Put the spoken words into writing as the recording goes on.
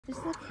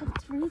There's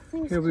like three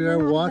things. Here we are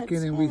walking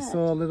and we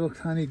saw a little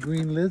tiny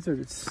green lizard.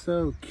 It's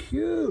so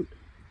cute.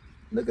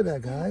 Look at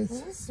that,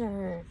 guys.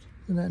 Lizard.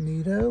 Isn't that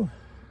neato?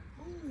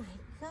 Oh my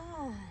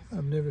God.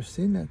 I've never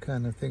seen that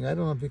kind of thing. I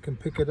don't know if you can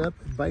pick it up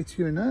and bite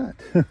you or not.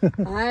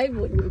 I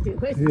wouldn't do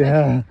it.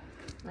 Yeah.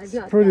 I'm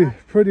not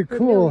pretty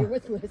cool.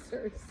 with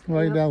lizards.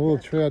 Right down a little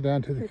trail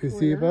down to the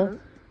gazebo.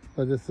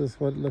 But this is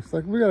what it looks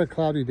like. We got a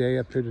cloudy day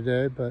up here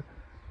today, but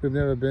we've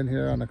never been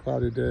here on a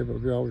cloudy day,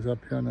 but we're always up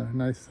here on a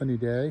nice sunny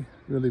day.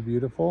 Really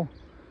beautiful.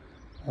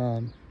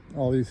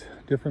 All these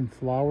different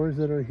flowers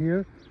that are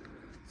here.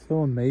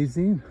 So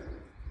amazing.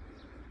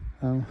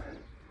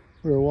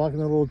 We were walking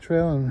a little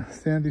trail and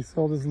Sandy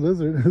saw this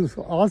lizard. It was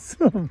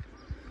awesome.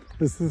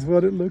 This is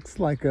what it looks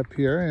like up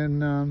here.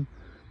 And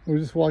we're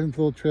just walking the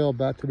little trail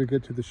back till we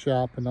get to the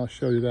shop, and I'll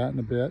show you that in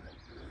a bit.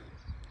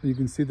 You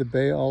can see the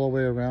bay all the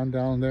way around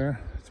down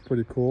there. It's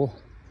pretty cool.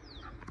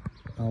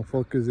 I'll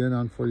focus in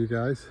on for you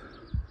guys.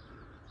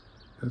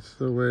 That's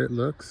the way it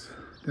looks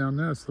down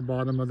there. It's the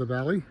bottom of the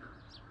valley.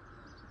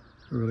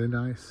 Really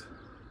nice.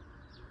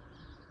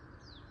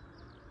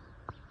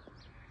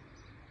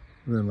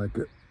 Really like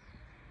it.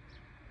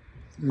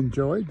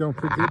 Enjoy. Don't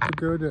forget to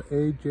go to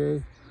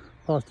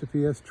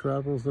AJ_S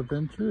Travels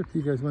Adventure. If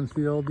you guys want to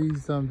see all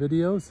these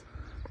videos,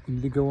 you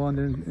need to go on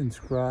there and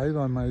subscribe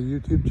on my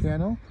YouTube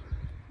channel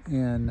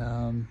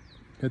and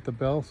hit the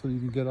bell so you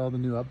can get all the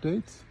new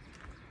updates.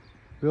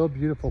 Real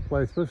beautiful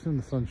place, especially in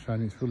the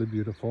sunshine. It's really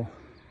beautiful.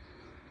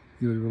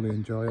 You would really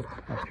enjoy it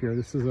up here.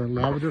 This is a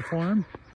lavender farm.